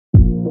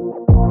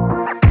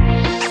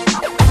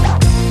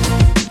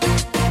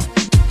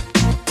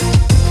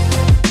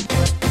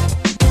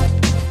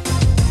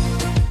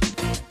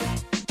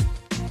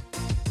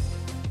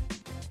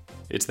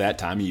that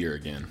time of year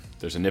again.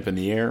 There's a nip in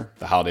the air,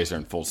 the holidays are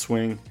in full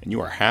swing, and you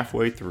are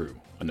halfway through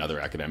another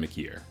academic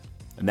year.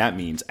 And that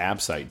means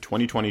AbSite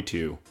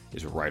 2022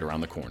 is right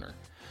around the corner.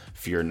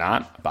 Fear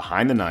not,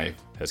 Behind the Knife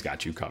has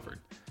got you covered.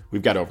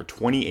 We've got over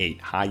 28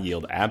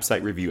 high-yield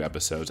AbSite review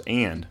episodes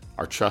and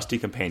our trusty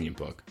companion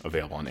book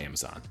available on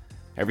Amazon.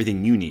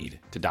 Everything you need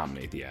to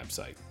dominate the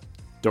AbSite.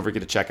 Don't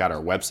forget to check out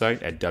our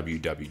website at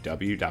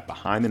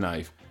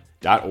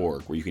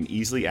www.behindtheknife.org, where you can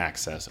easily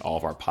access all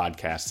of our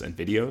podcasts and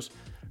videos,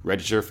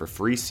 register for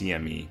free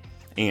CME,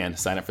 and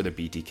sign up for the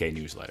BTK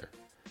newsletter.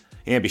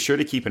 And be sure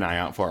to keep an eye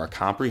out for our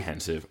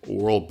comprehensive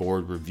oral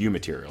board review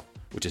material,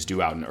 which is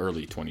due out in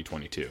early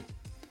 2022.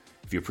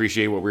 If you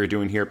appreciate what we're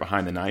doing here at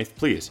Behind the Knife,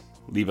 please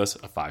leave us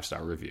a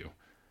 5-star review.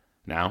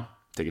 Now,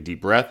 take a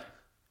deep breath.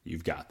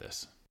 You've got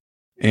this.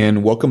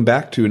 And welcome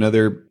back to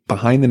another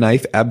Behind the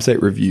Knife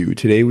AbSite review.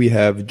 Today we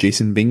have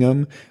Jason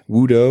Bingham,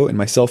 Wu Do, and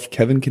myself,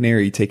 Kevin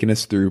Canary, taking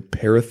us through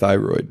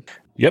parathyroid.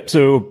 Yep,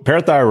 so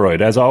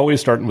parathyroid, as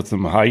always, starting with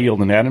some high-yield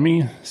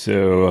anatomy.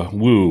 So,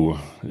 Wu,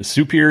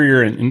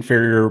 superior and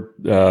inferior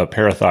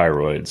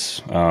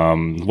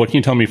parathyroids. What can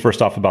you tell me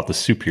first off about the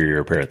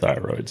superior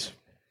parathyroids?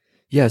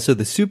 Yeah, so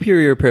the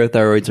superior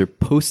parathyroids are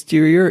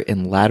posterior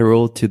and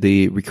lateral to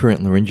the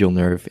recurrent laryngeal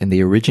nerve, and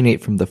they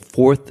originate from the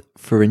fourth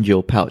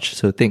pharyngeal pouch.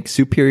 So think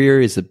superior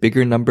is a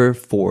bigger number,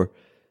 4.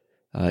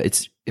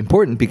 It's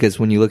important because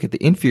when you look at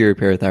the inferior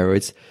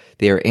parathyroids,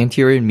 they are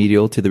anterior and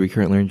medial to the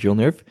recurrent laryngeal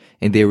nerve,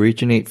 and they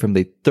originate from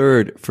the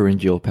third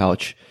pharyngeal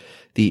pouch.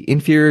 The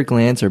inferior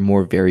glands are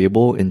more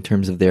variable in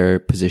terms of their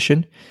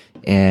position,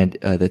 and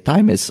the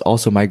thymus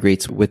also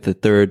migrates with the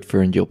third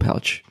pharyngeal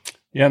pouch.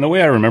 Yeah, and the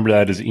way I remember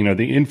that is,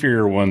 the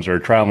inferior ones are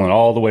traveling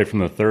all the way from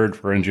the third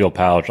pharyngeal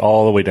pouch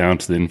all the way down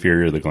to the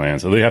inferior of the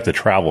gland. So they have to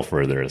travel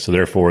further. So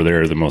therefore,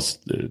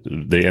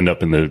 they end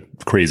up in the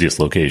craziest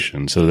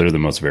location. So they're the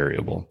most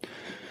variable.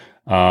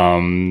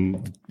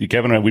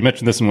 Kevin, we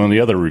mentioned this in one of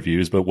the other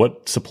reviews, but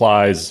what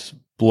supplies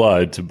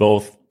blood to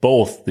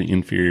both the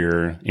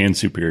inferior and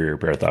superior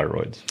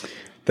parathyroids?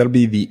 That'll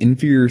be the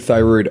inferior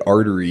thyroid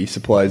artery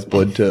supplies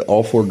blood to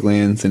all 4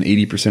 glands in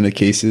 80% of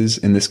cases,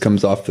 and this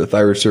comes off the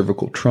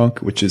thyrocervical trunk,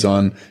 which is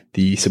on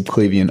the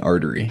subclavian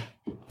artery.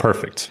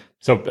 Perfect.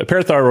 So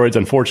parathyroids,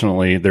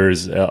 unfortunately,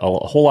 there's a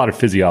whole lot of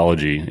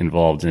physiology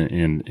involved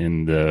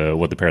in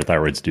what the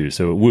parathyroids do.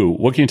 So, Wu,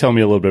 what can you tell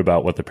me a little bit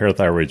about what the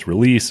parathyroids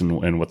release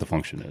and what the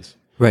function is?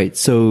 Right.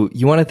 So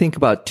you want to think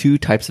about 2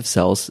 types of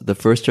cells. The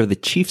first are the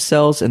chief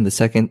cells, and the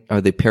second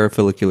are the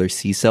parafollicular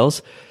C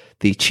cells.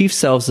 The chief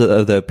cells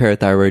of the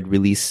parathyroid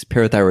release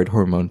parathyroid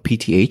hormone,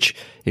 PTH,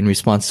 in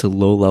response to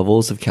low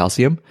levels of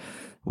calcium,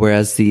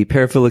 whereas the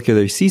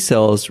parafollicular C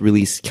cells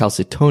release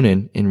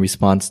calcitonin in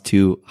response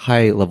to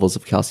high levels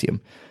of calcium.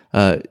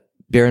 Bear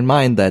in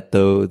mind that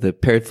though the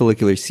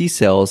parafollicular C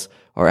cells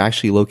are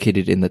actually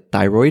located in the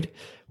thyroid,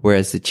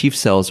 whereas the chief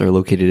cells are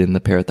located in the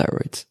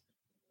parathyroids.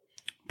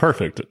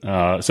 Perfect.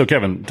 So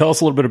Kevin, tell us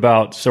a little bit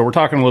we're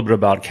talking a little bit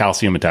about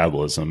calcium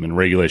metabolism and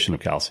regulation of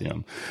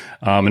calcium.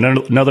 And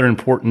another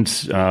important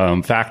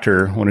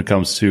factor when it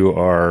comes to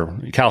our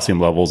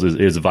calcium levels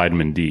is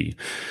vitamin D.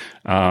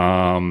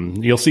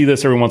 You'll see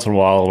this every once in a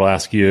while. We'll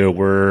ask you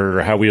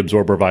how we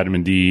absorb our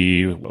vitamin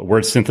D, where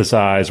it's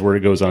synthesized, where it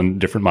goes on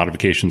different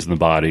modifications in the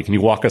body. Can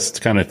you walk us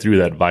kind of through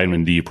that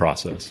vitamin D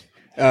process?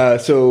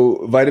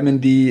 So vitamin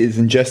D is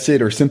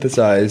ingested or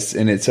synthesized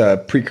in its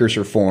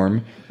precursor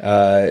form.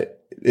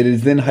 It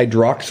is then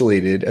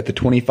hydroxylated at the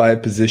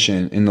 25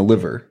 position in the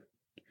liver,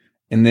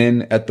 and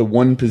then at the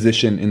 1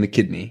 position in the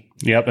kidney.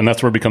 Yep, and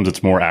that's where it becomes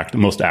its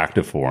most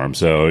active form.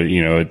 So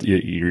you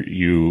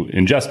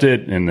ingest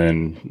it, and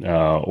then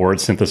or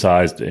it's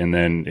synthesized, and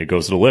then it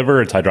goes to the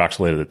liver. It's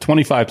hydroxylated at the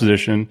 25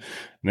 position.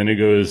 And then it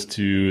goes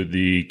to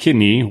the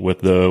kidney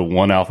with the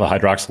 1-alpha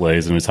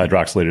hydroxylase, and it's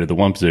hydroxylated at the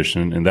 1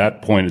 position. And at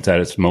that point, it's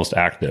at its most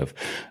active.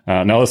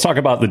 Now let's talk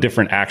about the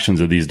different actions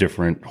of these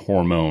different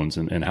hormones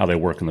and how they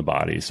work in the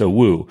body. So,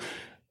 Wu,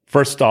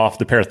 first off,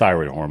 the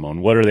parathyroid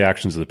hormone. What are the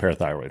actions of the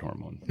parathyroid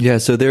hormone? Yeah,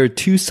 so there are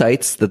 2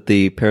 sites that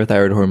the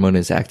parathyroid hormone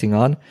is acting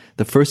on.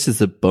 The first is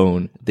the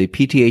bone. The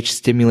PTH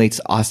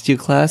stimulates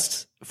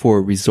osteoclasts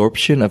for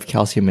resorption of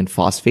calcium and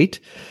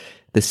phosphate.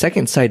 The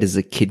second site is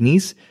the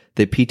kidneys.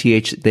 The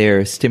PTH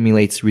there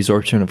stimulates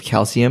resorption of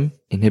calcium,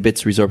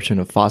 inhibits resorption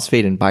of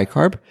phosphate and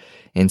bicarb,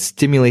 and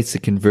stimulates the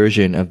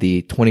conversion of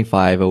the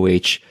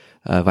 25-OH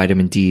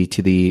vitamin D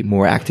to the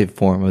more active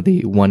form of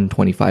the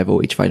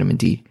 125-OH vitamin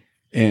D.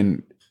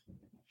 And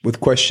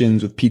with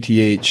questions with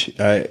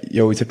PTH,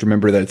 you always have to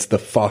remember that it's the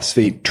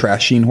phosphate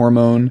trashing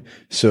hormone.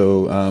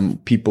 So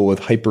people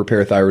with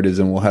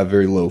hyperparathyroidism will have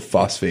very low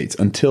phosphates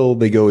until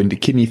they go into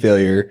kidney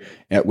failure,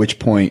 at which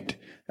point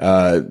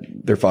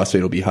their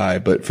phosphate will be high.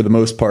 But for the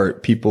most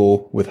part,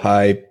 people with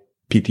high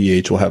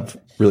PTH will have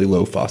really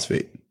low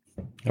phosphate.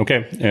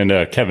 Okay. And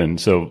Kevin,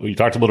 so you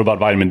talked a little about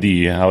vitamin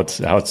D, how it's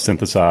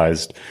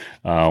synthesized.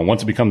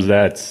 Once it becomes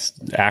that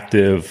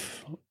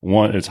active,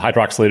 it's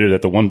hydroxylated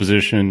at the 1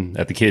 position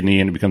at the kidney,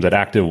 and it becomes that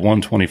active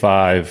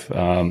 125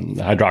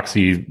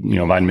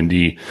 hydroxy, vitamin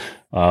D.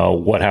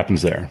 What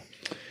happens there?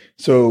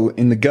 So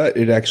in the gut,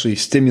 it actually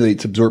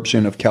stimulates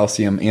absorption of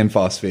calcium and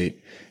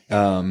phosphate.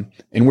 And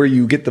where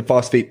you get the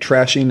phosphate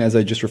trashing, as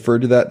I just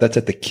referred to that's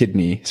at the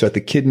kidney. So at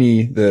the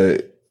kidney,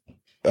 the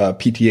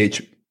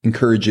PTH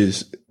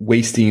encourages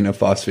wasting of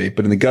phosphate,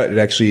 but in the gut, it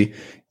actually,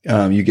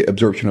 you get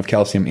absorption of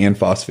calcium and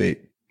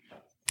phosphate.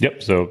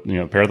 Yep. So,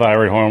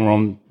 parathyroid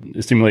hormone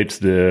stimulates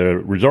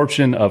the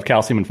resorption of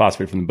calcium and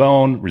phosphate from the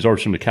bone,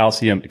 resorption of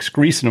calcium,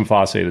 excretion of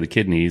phosphate of the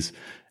kidneys,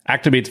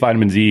 activates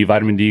vitamin D.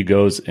 Vitamin D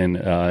goes and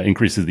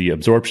increases the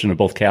absorption of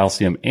both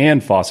calcium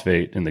and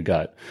phosphate in the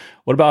gut.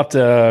 What about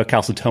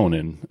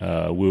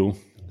calcitonin, Wu?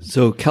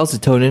 So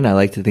calcitonin, I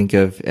like to think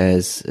of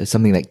as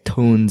something that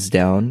tones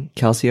down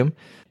calcium.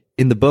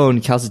 In the bone,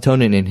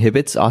 calcitonin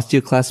inhibits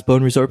osteoclast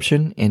bone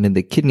resorption, and in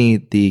the kidney,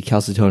 the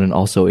calcitonin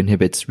also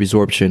inhibits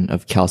resorption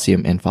of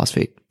calcium and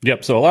phosphate.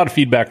 Yep. So a lot of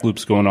feedback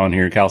loops going on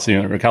here.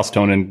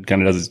 Calcitonin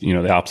kind of does,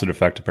 the opposite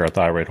effect of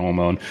parathyroid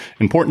hormone.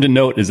 Important to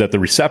note is that the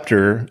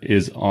receptor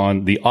is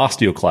on the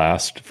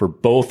osteoclast for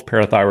both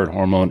parathyroid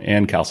hormone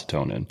and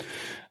calcitonin.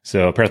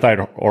 So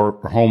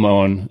parathyroid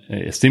hormone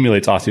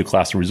stimulates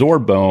osteoclast to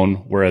resorb bone,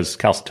 whereas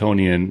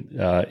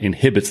calcitonin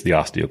inhibits the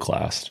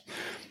osteoclast.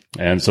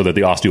 And so that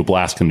the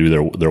osteoblast can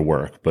do their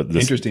work. But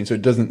Interesting. So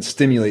it doesn't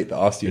stimulate the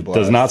osteoblast. It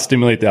does not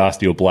stimulate the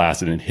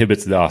osteoblast. It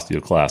inhibits the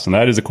osteoclast. And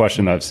that is a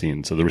question I've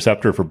seen. So the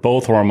receptor for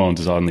both hormones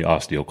is on the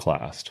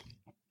osteoclast.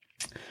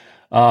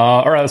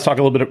 All right, let's talk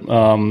a little bit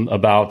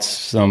about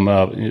some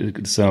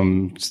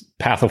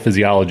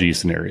pathophysiology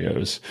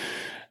scenarios.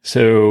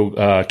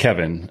 So,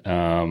 Kevin,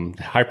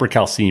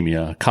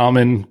 hypercalcemia,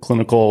 common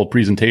clinical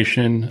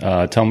presentation.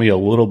 Tell me a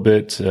little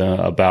bit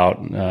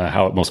about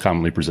how it most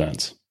commonly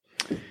presents.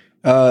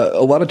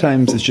 A lot of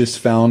times it's just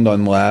found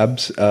on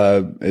labs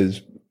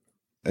as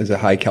a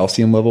high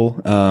calcium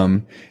level.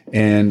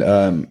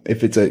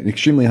 If it's an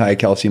extremely high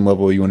calcium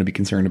level, you want to be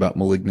concerned about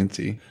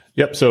malignancy.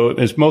 Yep. So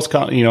it's most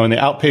in the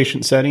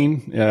outpatient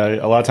setting,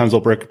 a lot of times they'll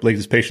break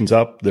these patients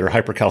up. They're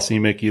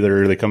hypercalcemic.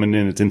 Either they come in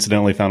and it's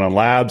incidentally found on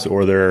labs,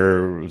 or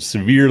they're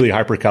severely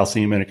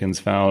hypercalcemic and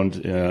it's found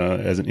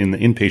in the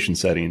inpatient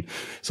setting.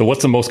 So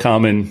what's the most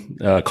common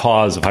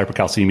cause of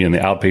hypercalcemia in the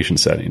outpatient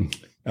setting?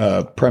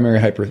 Primary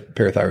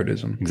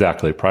hyperparathyroidism.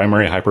 Exactly.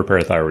 Primary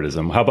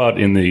hyperparathyroidism. How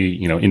about in the,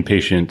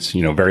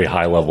 inpatient, very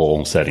high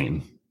level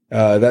setting?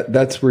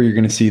 That's where you're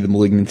going to see the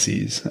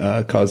malignancies,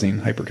 causing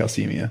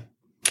hypercalcemia.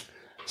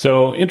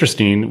 So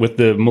interesting with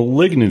the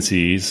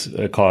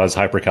malignancies cause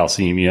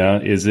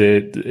hypercalcemia. Is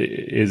it,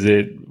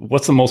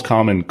 what's the most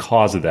common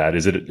cause of that?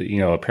 Is it,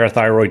 a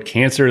parathyroid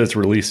cancer that's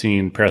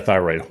releasing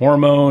parathyroid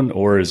hormone,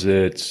 or is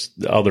it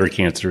other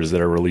cancers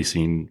that are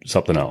releasing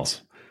something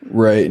else?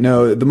 Right.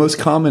 No, the most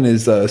common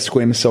is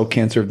squamous cell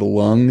cancer of the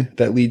lung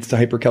that leads to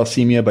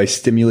hypercalcemia by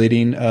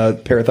stimulating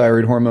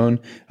parathyroid hormone.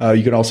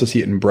 You can also see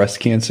it in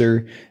breast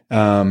cancer.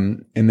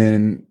 And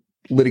then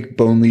lytic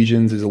bone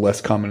lesions is a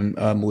less common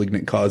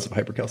malignant cause of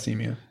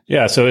hypercalcemia.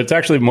 Yeah, so it's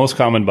actually most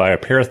common by a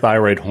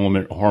parathyroid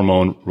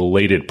hormone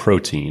related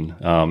protein.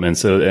 And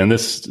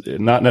this,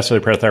 not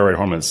necessarily parathyroid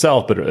hormone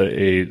itself, but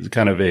a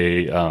kind of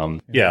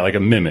like a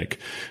mimic.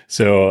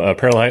 So a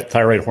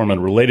parathyroid hormone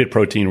related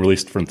protein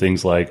released from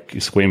things like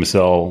squamous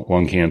cell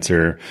lung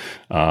cancer,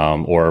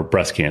 or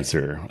breast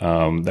cancer.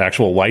 The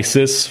actual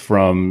lysis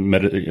from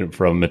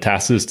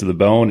metastasis to the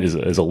bone is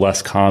a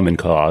less common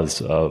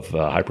cause of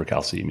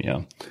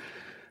hypercalcemia.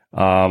 So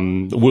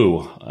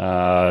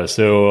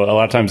a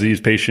lot of times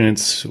these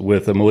patients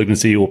with a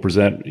malignancy will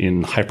present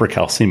in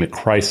hypercalcemic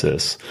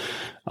crisis.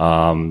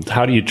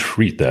 How do you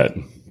treat that?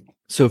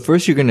 So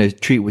first you're going to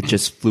treat with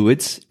just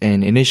fluids,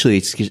 and initially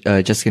it's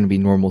just going to be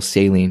normal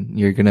saline.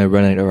 You're going to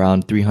run it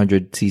around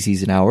 300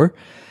 cc's an hour.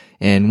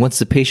 And once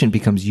the patient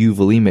becomes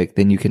euvolemic,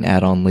 then you can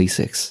add on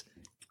Lasix.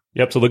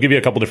 Yep. So they'll give you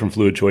a couple different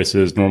fluid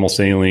choices: normal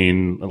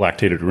saline,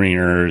 lactated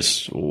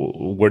Ringer's.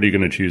 What are you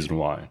going to choose and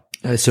why?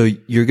 So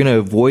you're going to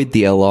avoid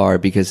the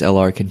LR because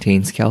LR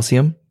contains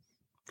calcium?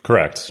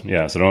 Correct.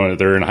 Yeah. So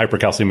they're in a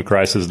hypercalcemic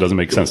crisis. It doesn't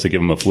make sense to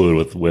give them a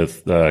fluid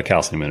with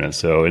calcium in it.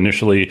 So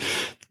initially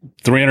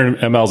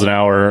 300 mLs an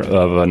hour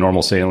of a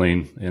normal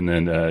saline, and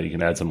then you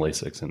can add some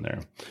Lasix in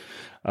there.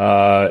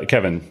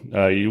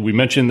 Kevin, we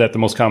mentioned that the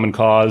most common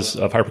cause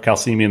of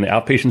hypercalcemia in the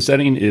outpatient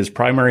setting is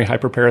primary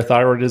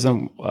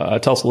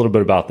hyperparathyroidism. Tell us a little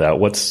bit about that.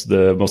 What's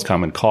the most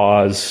common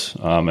cause,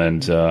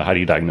 and how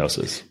do you diagnose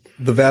this?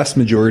 The vast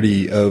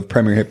majority of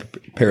primary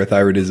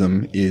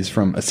hyperparathyroidism is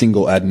from a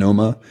single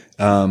adenoma.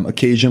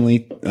 Occasionally,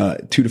 2 to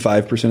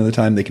 5% of the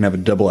time, they can have a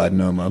double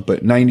adenoma,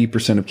 but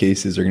 90% of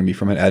cases are going to be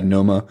from an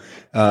adenoma.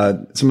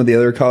 Some of the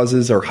other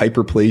causes are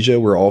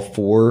hyperplasia, where all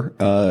four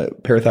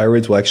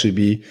parathyroids will actually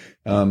be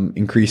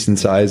increased in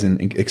size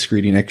and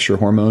excreting extra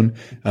hormone.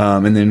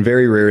 And then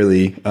very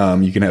rarely,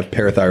 you can have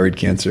parathyroid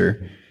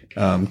cancer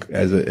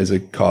as a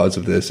cause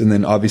of this. And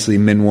then obviously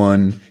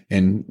MIN1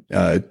 and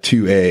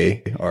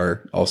 2A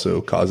are also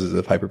causes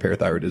of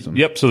hyperparathyroidism.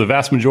 Yep. So the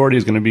vast majority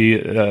is going to be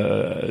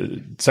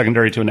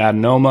secondary to an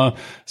adenoma.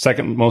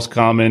 Second most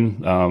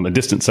common, a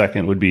distant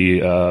second would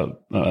be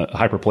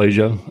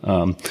hyperplasia.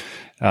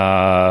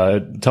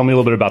 Tell me a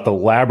little bit about the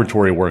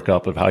laboratory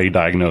workup of how you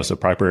diagnose a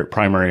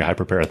primary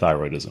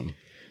hyperparathyroidism.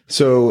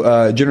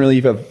 So generally,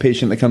 if you have a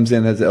patient that comes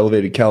in that has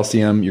elevated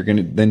calcium, you're going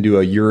to then do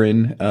a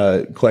urine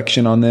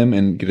collection on them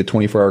and get a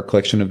 24-hour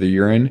collection of the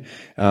urine,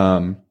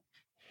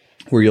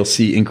 where you'll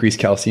see increased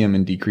calcium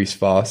and decreased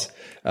phos.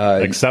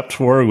 Except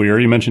for, we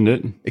already mentioned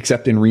it,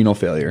 except in renal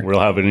failure. We'll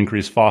have an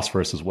increased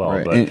phosphorus as well.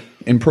 Right. But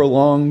and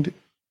prolonged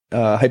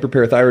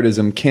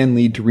hyperparathyroidism can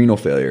lead to renal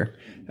failure.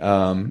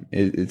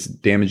 It's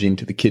damaging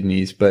to the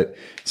kidneys, but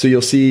so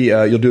you'll see,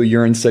 you'll do a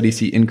urine study,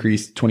 see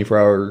increased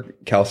 24-hour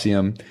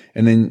calcium,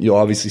 and then you'll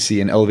obviously see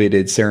an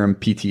elevated serum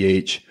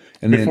PTH.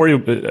 And before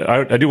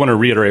I do want to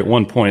reiterate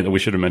one point that we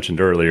should have mentioned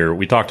earlier.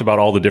 We talked about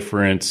all the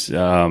different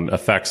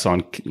effects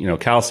on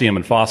calcium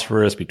and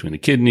phosphorus between the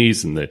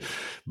kidneys and the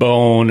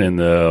bone and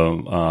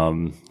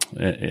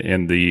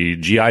the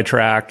GI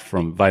tract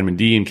from vitamin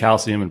D and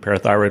calcium and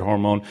parathyroid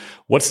hormone.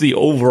 What's the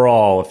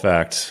overall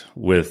effect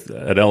with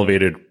an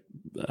elevated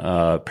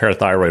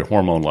parathyroid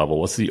hormone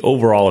level? What's the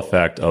overall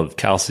effect of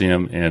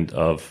calcium and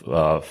of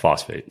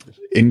phosphate?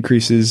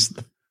 Increases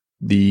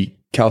the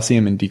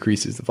calcium and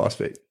decreases the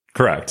phosphate.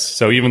 Correct.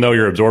 So even though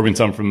you're absorbing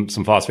some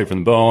phosphate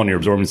from the bone, you're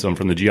absorbing some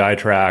from the GI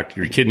tract,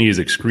 your kidney is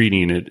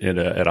excreting it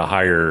at a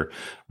higher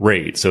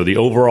rate. So the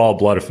overall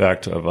blood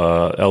effect of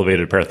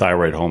elevated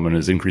parathyroid hormone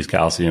is increased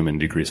calcium and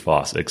decreased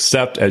phos,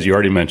 except, as you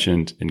already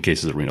mentioned, in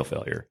cases of renal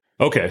failure.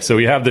 Okay, so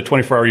we have the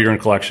 24-hour urine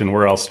collection.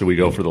 Where else do we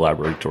go for the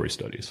laboratory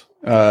studies?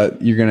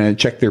 You're going to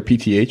check their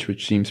PTH,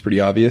 which seems pretty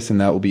obvious, and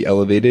that will be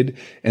elevated.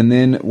 And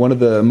then one of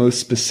the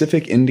most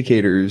specific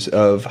indicators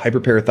of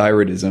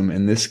hyperparathyroidism,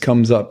 and this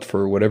comes up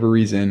for whatever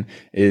reason,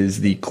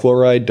 is the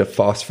chloride to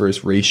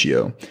phosphorus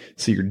ratio.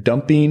 So you're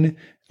dumping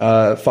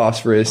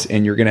phosphorus,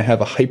 and you're going to have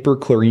a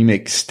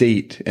hyperchloremic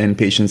state in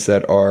patients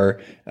that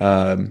are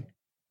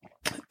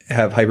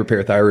have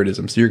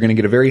hyperparathyroidism. So you're going to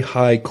get a very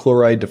high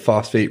chloride to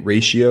phosphate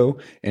ratio,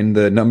 and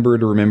the number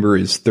to remember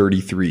is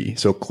 33.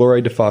 So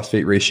chloride to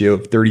phosphate ratio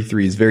of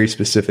 33 is very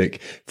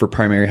specific for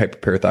primary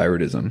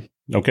hyperparathyroidism.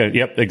 Okay.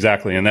 Yep.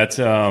 Exactly. And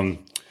that's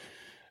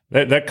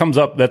that comes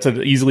up. That's a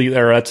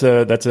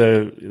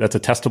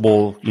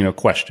testable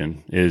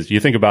question. Is you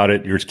think about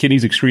it, your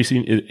kidneys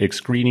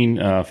excreting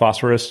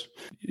phosphorus,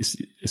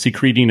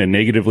 secreting a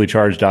negatively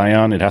charged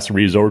ion. It has to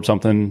reabsorb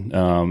something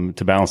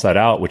to balance that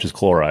out, which is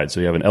chloride. So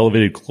you have an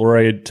elevated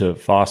chloride to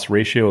phos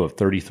ratio of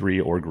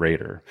 33 or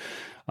greater.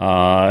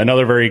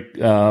 Another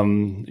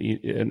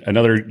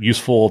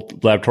useful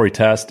laboratory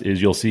test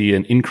is you'll see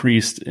an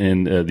increase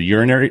in the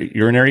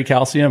urinary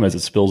calcium as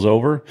it spills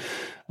over.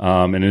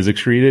 And is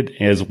excreted,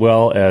 as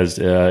well as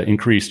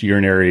increased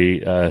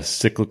urinary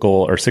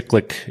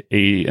cyclic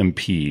AMP,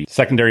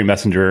 secondary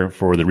messenger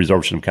for the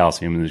resorption of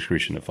calcium and the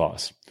excretion of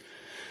phos.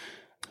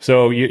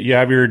 So you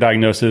have your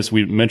diagnosis.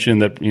 We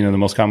mentioned that the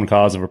most common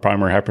cause of a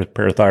primary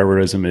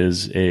hyperparathyroidism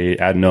is a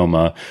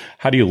adenoma.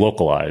 How do you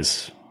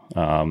localize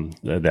the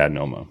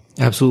adenoma?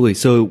 Absolutely.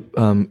 So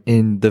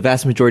in the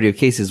vast majority of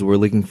cases, we're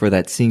looking for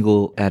that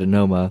single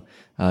adenoma.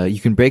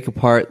 You can break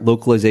apart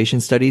localization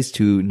studies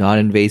to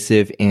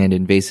non-invasive and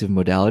invasive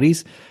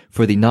modalities.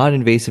 For the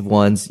non-invasive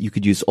ones, you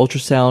could use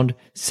ultrasound,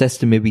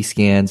 sestamibi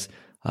scans,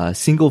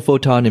 single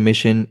photon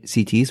emission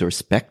CTs or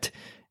SPECT,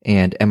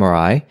 and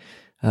MRI.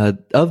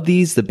 Of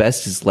these, the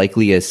best is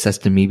likely a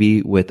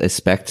sestamibi with a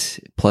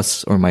SPECT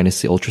plus or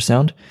minus the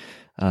ultrasound.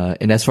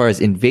 And as far as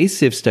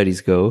invasive studies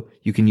go,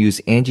 you can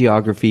use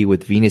angiography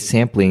with venous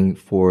sampling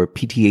for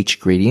PTH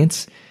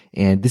gradients,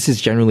 and this is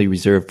generally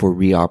reserved for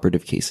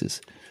reoperative cases.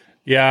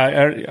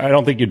 Yeah, I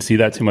don't think you'd see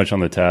that too much on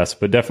the test,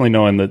 but definitely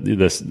knowing that the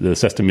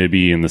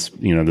sestamibi and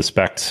the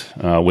SPECT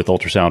with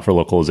ultrasound for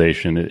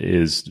localization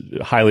is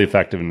highly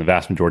effective in the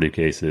vast majority of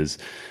cases.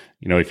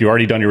 If you've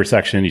already done your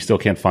resection, you still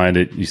can't find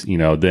it,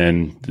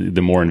 then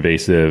the more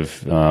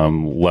invasive,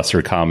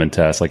 lesser common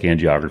tests like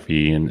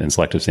angiography and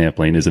selective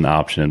sampling is an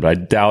option, but I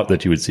doubt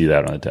that you would see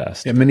that on a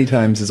test. Yeah, many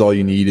times is all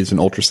you need is an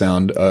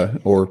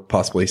ultrasound or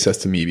possibly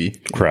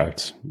sestamibi.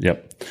 Correct.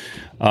 Yep.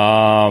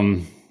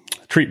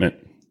 Treatment.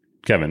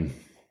 Kevin.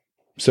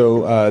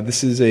 So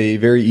this is a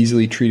very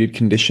easily treated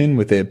condition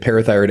with a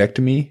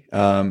parathyroidectomy,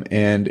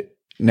 and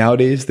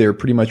nowadays they're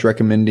pretty much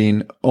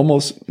recommending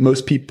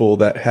most people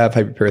that have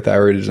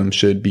hyperparathyroidism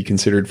should be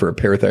considered for a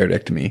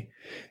parathyroidectomy.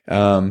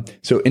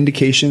 So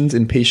indications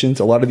in patients,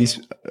 a lot of these,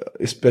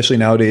 especially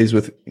nowadays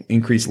with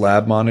increased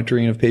lab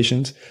monitoring of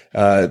patients,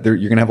 you're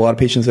going to have a lot of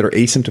patients that are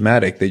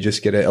asymptomatic. They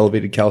just get an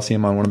elevated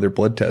calcium on one of their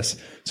blood tests.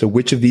 So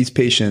which of these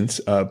patients,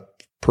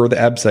 per the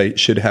ABSITE,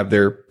 should have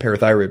their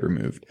parathyroid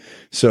removed?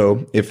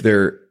 So if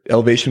their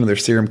elevation of their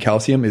serum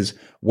calcium is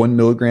 1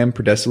 milligram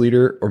per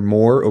deciliter or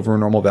more over a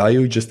normal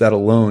value, just that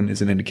alone is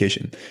an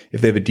indication.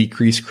 If they have a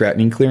decreased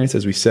creatinine clearance,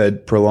 as we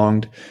said,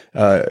 prolonged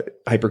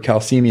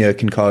hypercalcemia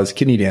can cause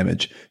kidney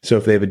damage. So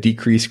if they have a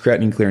decreased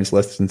creatinine clearance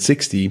less than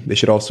 60, they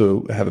should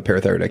also have a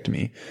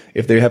parathyroidectomy.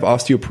 If they have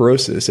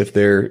osteoporosis, if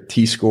their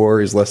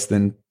T-score is less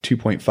than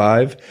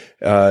 2.5,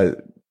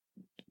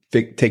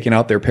 taking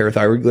out their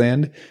parathyroid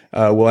gland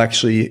will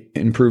actually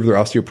improve their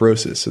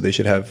osteoporosis. So they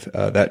should have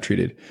that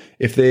treated.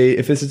 If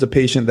this is a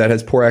patient that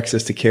has poor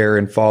access to care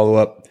and follow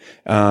up,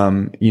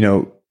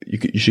 you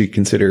should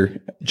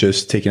consider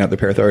just taking out the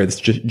parathyroid. It's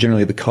just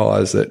generally the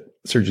cause that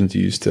surgeons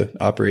use to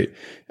operate.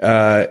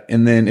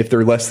 And then if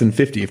they're less than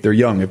 50, if they're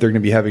young, if they're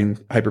going to be having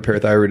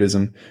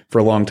hyperparathyroidism for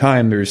a long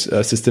time, there's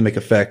systemic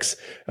effects,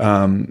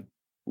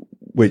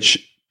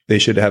 which they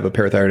should have a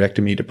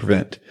parathyroidectomy to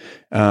prevent.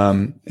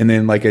 And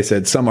then, like I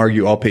said, some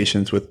argue all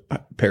patients with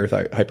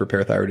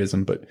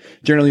hyperparathyroidism, but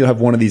generally you'll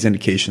have one of these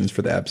indications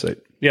for the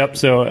ABSITE. Yep.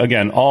 So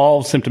again,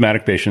 all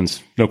symptomatic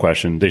patients, no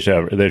question, they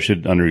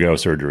should undergo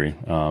surgery.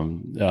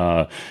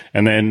 And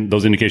then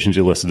those indications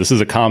you listed. This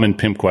is a common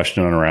PIMP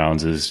question on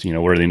rounds: is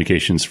what are the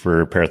indications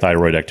for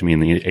parathyroidectomy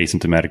in the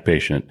asymptomatic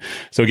patient?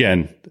 So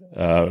again,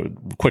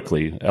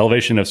 quickly,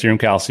 elevation of serum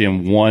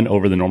calcium 1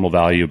 over the normal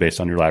value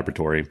based on your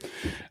laboratory,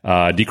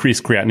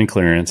 decreased creatinine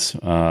clearance,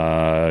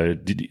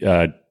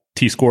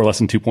 T-score less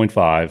than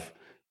 2.5.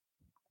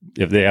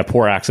 If they have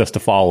poor access to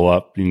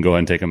follow-up, you can go ahead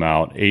and take them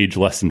out. Age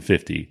less than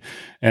 50.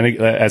 And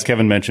as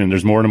Kevin mentioned,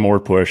 there's more and more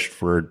push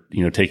for,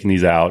 taking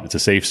these out. It's a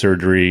safe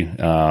surgery.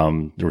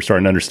 We're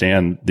starting to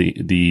understand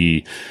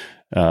the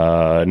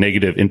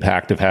negative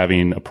impact of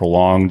having a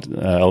prolonged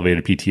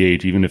elevated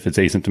PTH, even if it's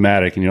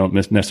asymptomatic and you don't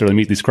necessarily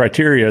meet these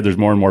criteria. There's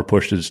more and more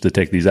pushes to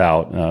take these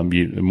out.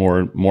 More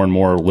and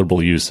more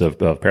liberal use of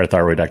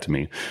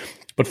parathyroidectomy.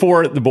 But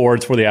for the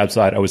boards, for the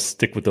ABSITE, I would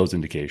stick with those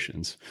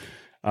indications.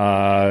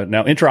 Now,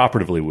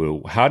 intraoperatively,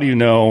 Wu, how do you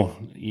know?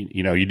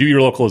 You do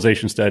your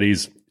localization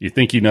studies. You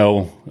think you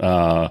think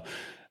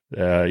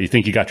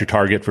you got your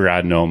target for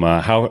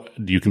adenoma. How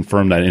do you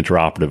confirm that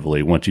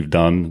intraoperatively once you've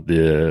done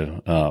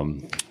the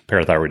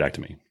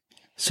parathyroidectomy?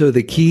 So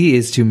the key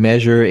is to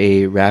measure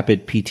a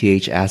rapid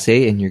PTH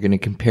assay, and you're going to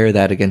compare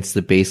that against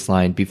the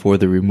baseline before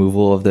the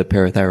removal of the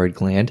parathyroid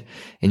gland.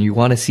 And you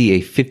want to see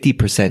a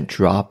 50%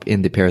 drop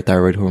in the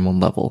parathyroid hormone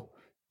level.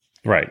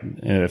 Right.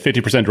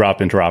 50% drop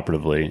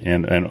intraoperatively.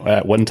 And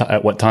at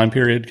what time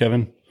period,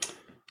 Kevin?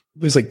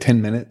 It was like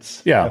 10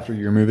 minutes after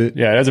you remove it.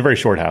 Yeah, it has a very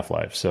short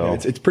half-life. So yeah,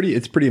 it's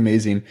pretty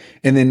amazing.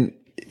 And then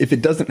if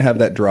it doesn't have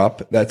that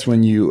drop, that's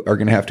when you are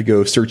going to have to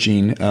go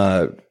searching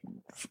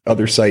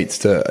other sites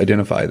to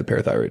identify the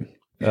parathyroid.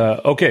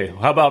 Okay.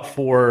 How about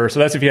so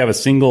that's if you have a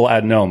single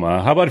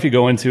adenoma. How about if you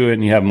go into it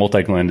and you have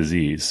multi-gland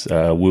disease?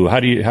 Wu, how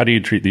do you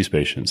treat these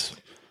patients?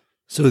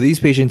 So these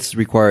patients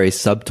require a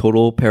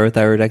subtotal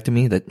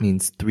parathyroidectomy. That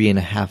means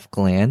 3.5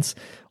 glands,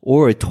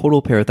 or a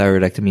total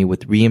parathyroidectomy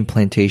with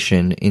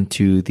reimplantation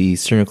into the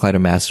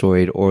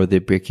sternocleidomastoid or the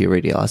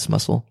brachioradialis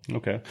muscle.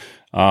 Okay.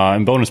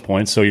 And bonus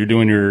points. So you're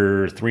doing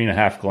your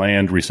 3.5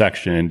 gland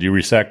resection. Do you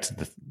resect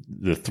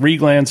the 3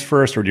 glands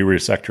first, or do you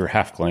resect your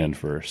half gland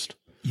first?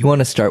 You want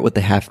to start with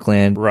the half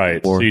gland.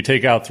 Right. So you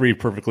take out 3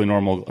 perfectly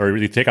normal, or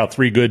you take out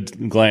 3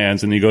 good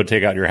glands, and you go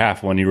take out your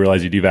half one, you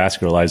realize you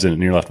devascularize it,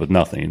 and you're left with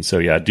nothing. So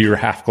yeah, do your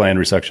half gland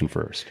resection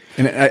first.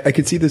 And I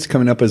could see this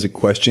coming up as a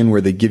question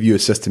where they give you a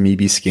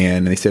sestamibi scan,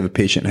 and they say if a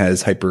patient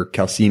has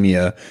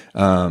hypercalcemia,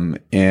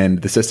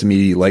 and the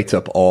sestamibi lights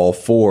up all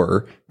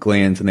 4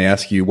 glands, and they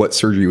ask you, what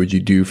surgery would you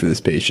do for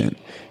this patient?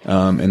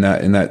 And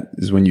that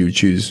is when you would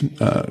choose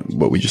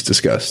what we just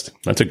discussed.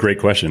 That's a great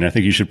question. I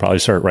think you should probably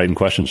start writing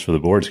questions for the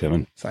boards,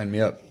 Kevin. Sign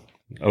me up.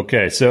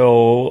 Okay,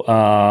 so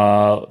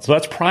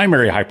that's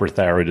primary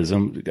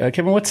hyperthyroidism.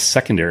 Kevin, what's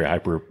secondary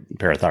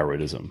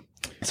hyperparathyroidism?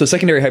 So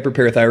secondary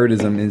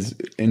hyperparathyroidism is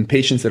in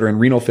patients that are in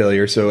renal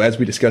failure. So as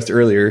we discussed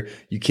earlier,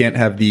 you can't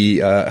have the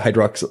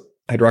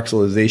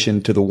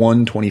hydroxylation to the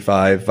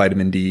 125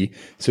 vitamin D.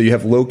 So you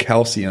have low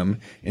calcium.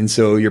 And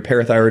so your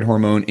parathyroid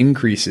hormone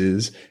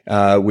increases,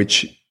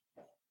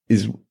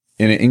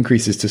 and it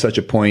increases to such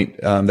a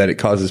point that it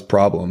causes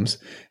problems.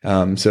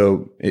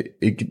 So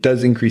it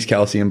does increase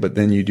calcium, but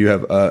then you do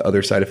have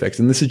other side effects.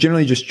 And this is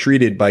generally just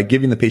treated by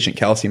giving the patient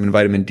calcium and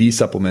vitamin D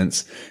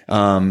supplements,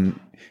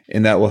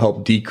 and that will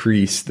help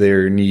decrease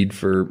their need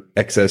for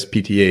excess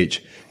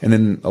PTH. And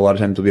then a lot of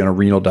times they'll be on a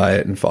renal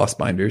diet and FOS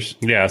binders.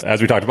 Yes,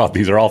 as we talked about,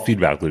 these are all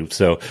feedback loops.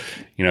 So,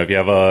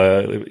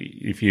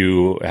 if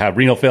you have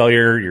renal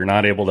failure, you're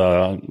not able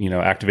to,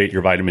 activate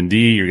your vitamin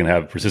D. You're going to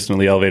have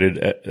persistently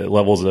elevated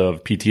levels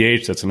of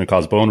PTH. That's going to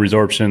cause bone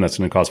resorption. That's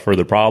going to cause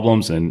further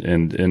problems.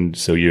 And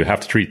so you have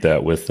to treat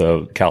that with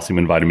calcium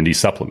and vitamin D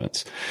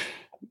supplements.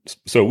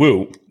 So,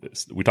 Wu,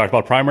 we talked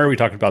about primary. We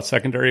talked about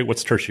secondary.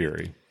 What's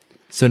tertiary?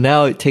 So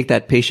now take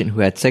that patient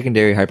who had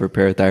secondary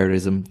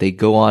hyperparathyroidism, they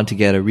go on to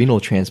get a renal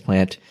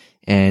transplant,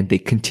 and they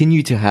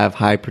continue to have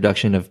high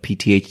production of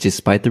PTH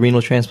despite the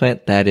renal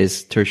transplant. That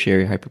is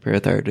tertiary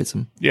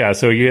hyperparathyroidism. Yeah,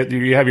 so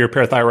you have your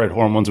parathyroid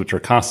hormones, which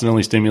are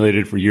constantly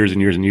stimulated for years and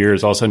years and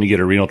years. All of a sudden you get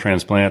a renal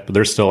transplant, but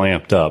they're still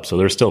amped up, so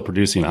they're still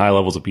producing high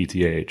levels of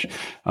PTH.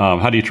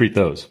 How do you treat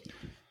those?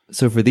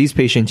 So for these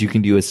patients, you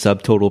can do a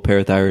subtotal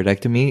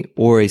parathyroidectomy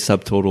or a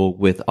subtotal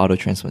with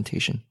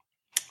autotransplantation.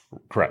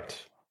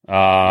 Correct.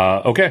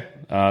 Okay.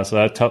 So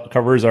that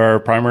covers our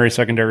primary,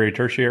 secondary,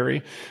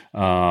 tertiary.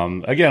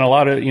 Again, a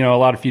lot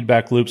of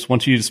feedback loops.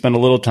 Once you spend a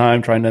little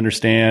time trying to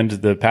understand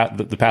the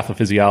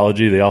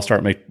pathophysiology, they all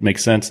start make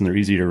sense and they're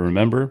easy to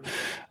remember.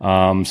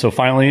 So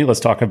finally, let's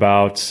talk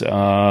about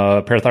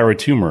parathyroid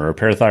tumor or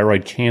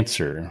parathyroid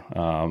cancer.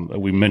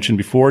 We mentioned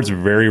before it's a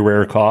very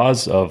rare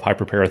cause of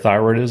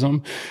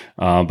hyperparathyroidism,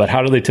 but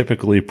how do they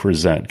typically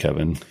present,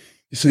 Kevin?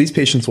 So these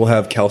patients will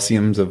have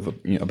calciums of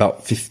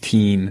about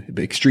 15,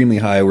 extremely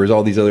high, whereas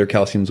all these other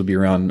calciums will be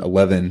around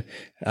 11,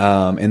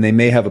 and they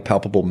may have a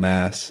palpable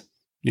mass.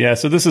 Yeah,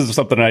 so this is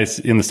something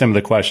in the stem of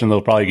the question, they'll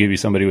probably give you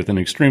somebody with an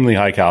extremely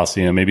high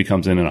calcium, maybe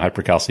comes in a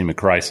hypercalcemic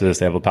crisis,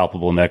 they have a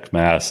palpable neck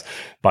mass,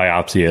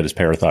 biopsy it as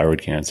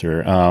parathyroid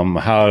cancer.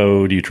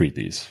 How do you treat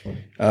these?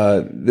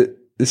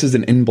 This is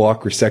an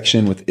in-block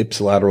resection with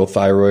ipsilateral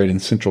thyroid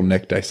and central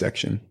neck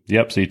dissection.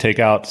 Yep. So you take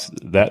out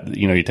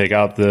you take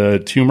out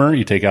the tumor,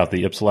 you take out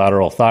the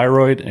ipsilateral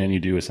thyroid, and you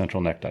do a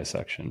central neck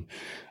dissection.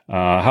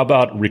 How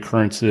about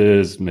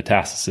recurrences,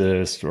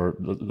 metastasis, or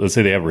let's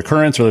say they have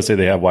recurrence, or let's say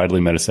they have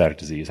widely metastatic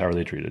disease? How are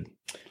they treated?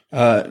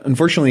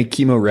 Unfortunately,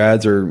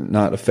 chemorads are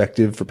not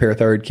effective for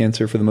parathyroid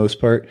cancer for the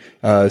most part.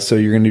 So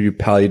you're going to do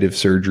palliative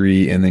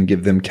surgery and then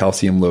give them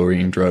calcium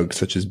lowering drugs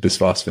such as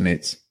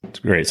bisphosphonates. That's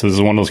great. So this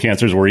is one of those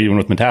cancers where even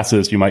with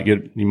metastasis, you might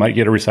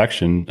get a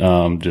resection,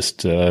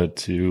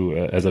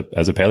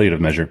 as a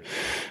palliative measure.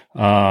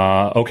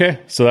 Okay.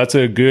 So that's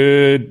a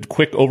good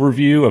quick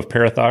overview of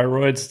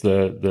parathyroids,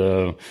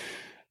 the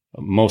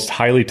most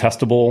highly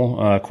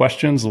testable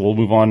questions. We'll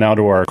move on now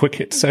to our quick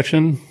hit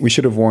session. We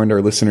should have warned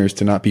our listeners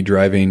to not be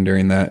driving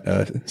during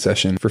that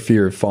session for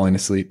fear of falling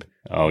asleep.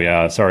 Oh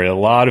yeah, sorry, a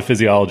lot of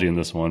physiology in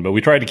this one, but we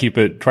tried to keep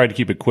it quick,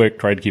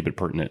 tried to keep it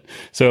pertinent.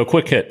 So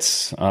quick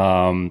hits.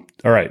 All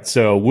right,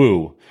 so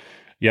woo,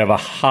 you have a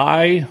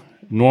high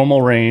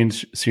normal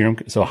range serum,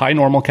 so high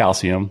normal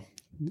calcium,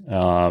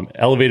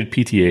 elevated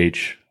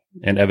PTH,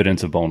 and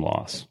evidence of bone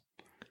loss.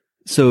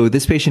 So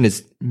this patient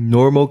is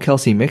normal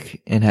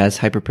calcemic and has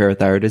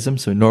hyperparathyroidism.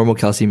 So normal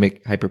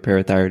calcemic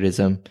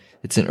hyperparathyroidism.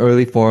 It's an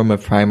early form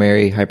of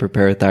primary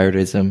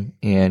hyperparathyroidism,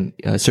 and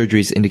surgery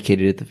is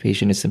indicated if the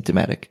patient is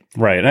symptomatic.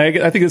 Right. And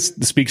I think this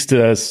speaks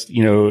to us,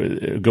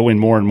 going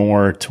more and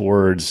more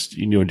towards,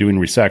 doing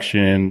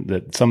resection,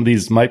 that some of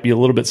these might be a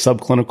little bit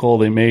subclinical.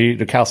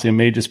 The calcium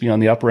may just be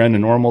on the upper end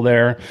and normal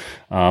there,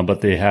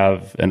 but they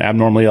have an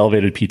abnormally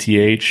elevated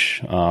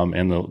PTH,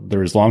 and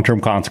there's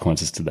long-term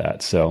consequences to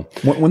that. So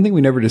one thing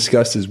we never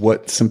discussed is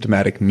what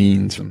symptomatic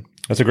means.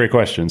 That's a great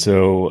question.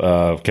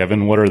 So,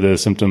 Kevin, what are the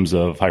symptoms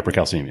of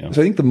hypercalcemia?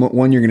 So I think the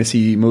one you're going to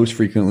see most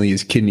frequently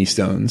is kidney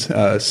stones.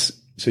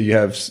 So you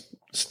have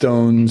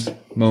stones,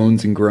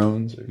 moans, and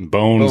groans.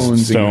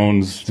 Bones,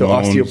 stones. So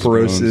moans,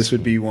 osteoporosis groans.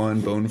 would be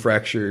one, bone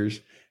fractures.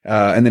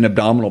 And then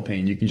abdominal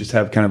pain. You can just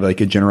have kind of like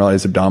a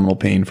generalized abdominal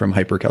pain from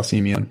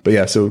hypercalcemia. But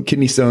yeah, so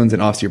kidney stones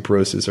and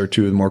osteoporosis are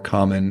two of the more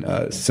common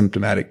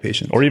symptomatic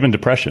patients. Or even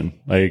depression.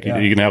 You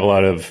can have a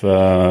lot of,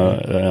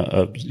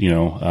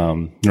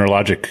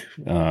 neurologic.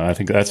 I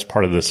think that's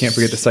part of this. Can't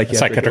forget the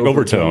psychiatric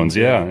overtones.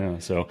 Yeah.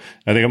 So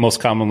I think it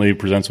most commonly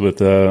presents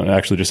with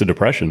actually just a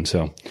depression.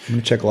 So I'm going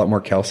to check a lot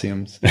more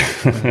calciums,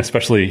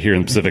 especially here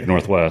in the Pacific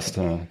Northwest.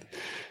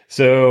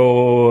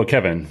 So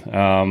Kevin.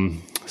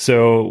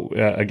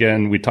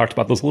 Again, we talked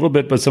about this a little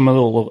bit, but some of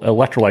the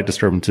electrolyte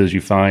disturbances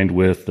you find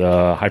with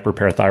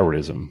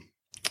hyperparathyroidism.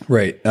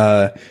 Right.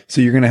 So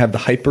you're going to have the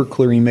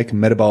hyperchloremic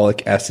metabolic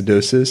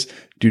acidosis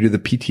due to the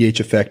PTH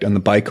effect on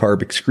the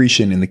bicarb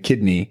excretion in the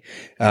kidney.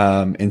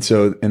 And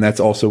that's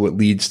also what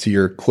leads to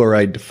your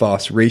chloride to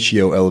phos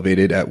ratio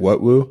elevated at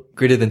what, Woo?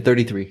 Greater than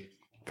 33.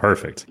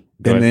 Perfect.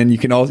 And then you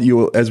can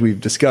also, as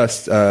we've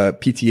discussed,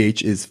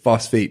 PTH is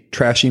phosphate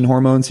trashing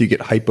hormone. So you get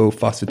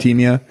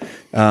hypophosphatemia.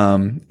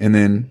 And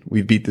then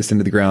we beat this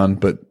into the ground.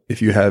 But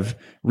if you have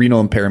renal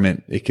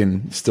impairment, it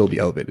can still be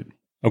elevated.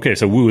 Okay.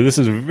 So this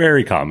is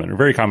very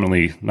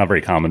commonly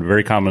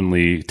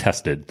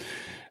tested.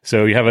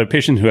 So you have a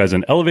patient who has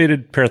an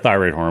elevated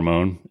parathyroid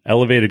hormone,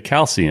 elevated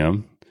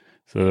calcium.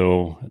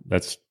 So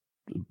that's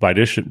by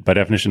definition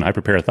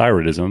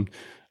hyperparathyroidism,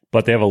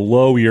 but they have a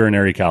low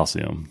urinary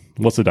calcium.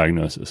 What's the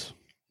diagnosis?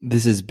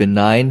 This is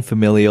benign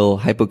familial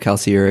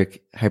hypocalciuric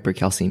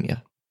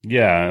hypercalcemia.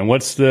 Yeah. And why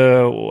does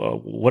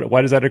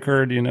that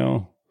occur? Do you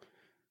know?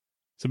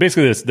 So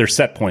basically their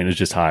set point is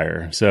just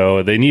higher.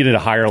 So they needed a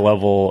higher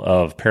level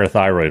of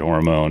parathyroid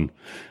hormone,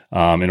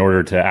 in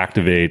order to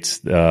activate,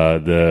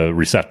 the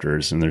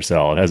receptors in their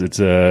cell.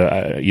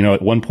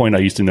 At one point I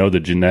used to know the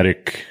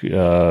genetic,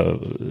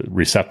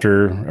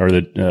 receptor or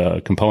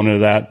the, component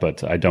of that,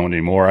 but I don't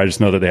anymore. I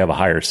just know that they have a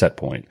higher set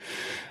point.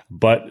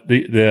 But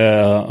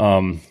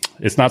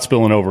it's not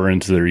spilling over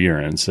into their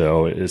urine,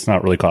 so it's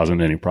not really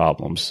causing any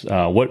problems.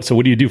 What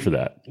do you do for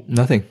that?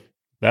 Nothing.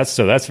 That's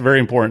very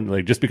important.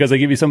 Like, just because they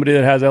give you somebody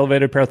that has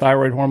elevated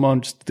parathyroid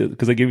hormone, just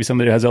because they give you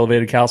somebody that has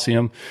elevated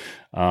calcium,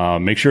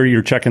 Make sure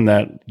you're checking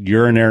that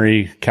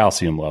urinary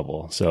calcium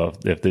level. So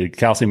if the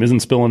calcium isn't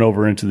spilling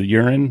over into the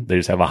urine, they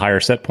just have a higher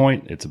set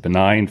point. It's a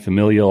benign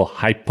familial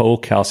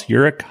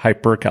hypocalciuric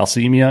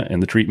hypercalcemia,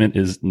 and the treatment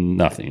is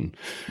nothing.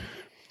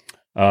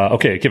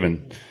 Okay,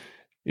 Kevin.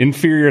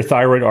 Inferior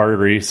thyroid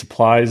artery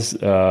supplies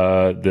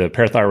the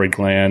parathyroid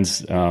glands.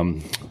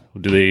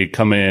 Do they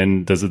come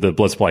in? Does the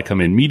blood supply come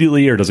in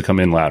medially or does it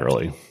come in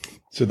laterally?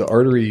 So the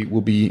artery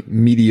will be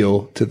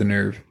medial to the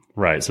nerve.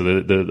 Right. So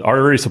the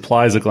artery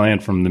supplies the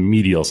gland from the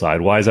medial side.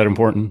 Why is that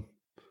important?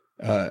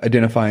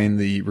 Identifying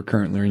the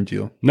recurrent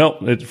laryngeal. No,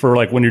 for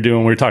like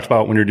when we talked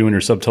about when you're doing your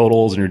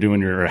subtotals and you're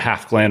doing your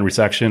half gland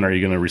resection, are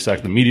you going to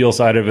resect the medial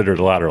side of it or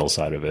the lateral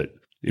side of it?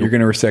 You're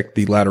going to resect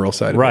the lateral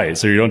side of it. Right.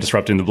 So you don't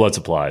disrupting the blood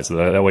supply. So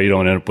that way you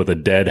don't end up with a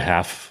dead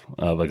half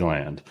of a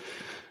gland.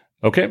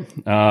 Okay.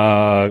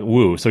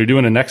 Woo. So you're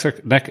doing a neck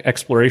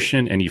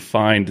exploration and you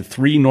find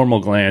 3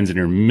 normal glands and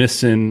you're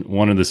missing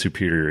one of the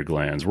superior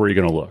glands. Where are you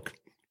going to look?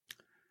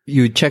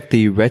 You check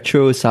the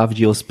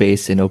retroesophageal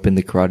space and open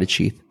the carotid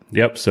sheath.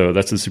 Yep. So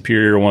that's the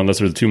superior one.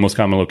 Those are the 2 most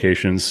common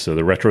locations. So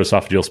the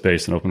retroesophageal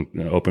space and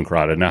open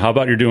carotid. Now, how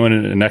about you're doing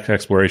a neck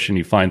exploration?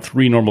 You find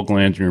 3 normal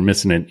glands and you're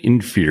missing an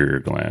inferior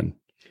gland.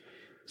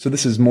 So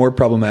this is more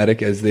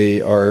problematic as they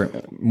are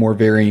more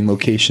varying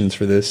locations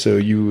for this. So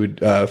you would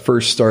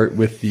first start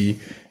with the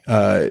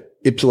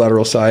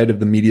ipsilateral side of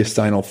the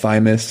mediastinal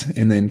thymus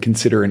and then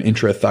consider an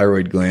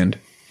intrathyroid gland.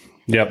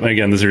 Yep. And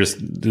again, they're just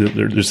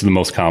the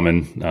most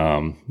common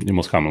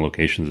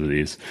locations of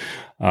these.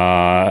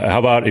 How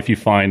about if you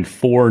find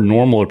 4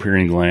 normal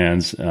appearing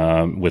glands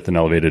with an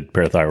elevated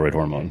parathyroid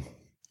hormone?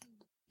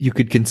 You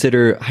could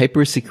consider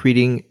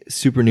hypersecreting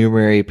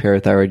supernumerary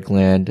parathyroid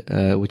gland,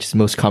 which is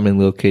most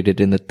commonly located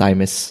in the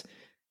thymus.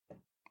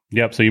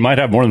 Yep. So you might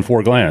have more than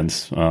 4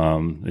 glands.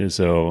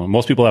 So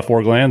most people have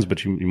 4 glands,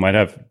 but you might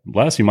have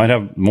less. You might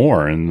have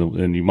more,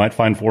 and you might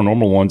find 4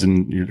 normal ones,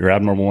 and your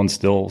abnormal one's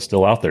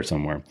still out there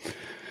somewhere.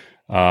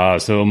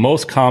 So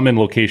most common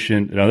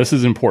location. Now this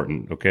is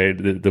important. Okay.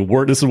 The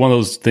word. This is one of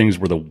those things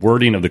where the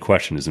wording of the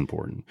question is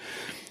important.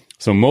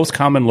 So most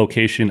common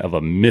location of a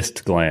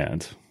missed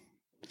gland.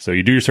 So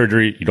you do your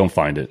surgery, you don't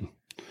find it.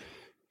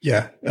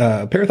 Yeah.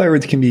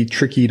 Parathyroids can be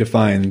tricky to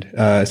find.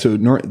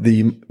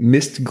 The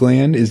missed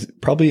gland is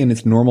probably in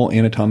its normal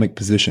anatomic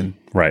position.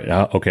 Right.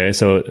 Okay.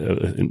 So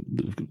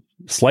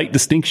slight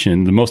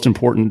distinction, the most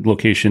important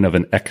location of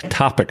an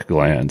ectopic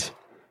gland.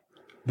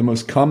 The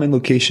most common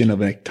location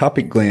of an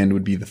ectopic gland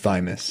would be the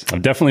thymus.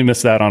 I've definitely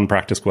missed that on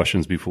practice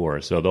questions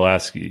before. So they'll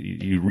ask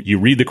you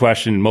read the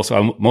question, most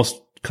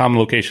common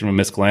location of a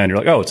missed gland. You're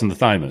like, oh, it's in the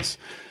thymus.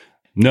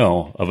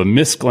 No, of a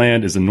missed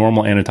gland is the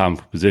normal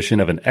anatomical position.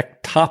 Of an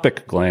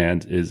ectopic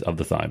gland is of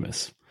the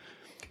thymus.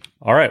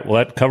 All right. Well,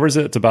 that covers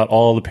it. It's about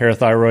all the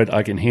parathyroid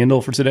I can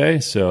handle for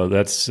today. So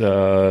that's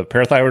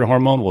parathyroid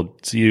hormone. We'll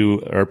see you,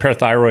 or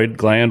parathyroid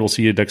gland. We'll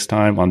see you next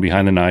time on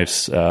Behind the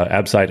Knife's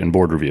ABSITE and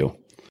board review.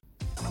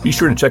 Be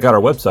sure to check out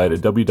our website at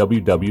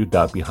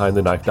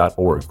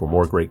www.behindtheknife.org for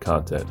more great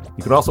content.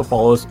 You can also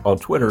follow us on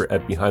Twitter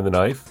at Behind the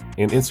Knife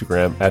and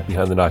Instagram at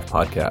Behind the Knife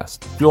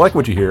Podcast. If you like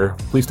what you hear,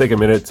 please take a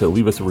minute to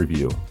leave us a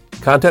review.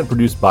 Content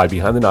produced by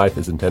Behind the Knife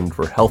is intended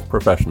for health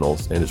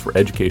professionals and is for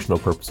educational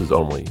purposes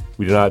only.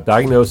 We do not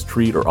diagnose,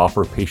 treat, or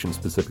offer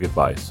patient-specific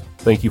advice.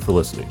 Thank you for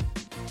listening.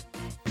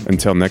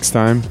 Until next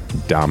time,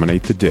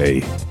 dominate the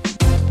day.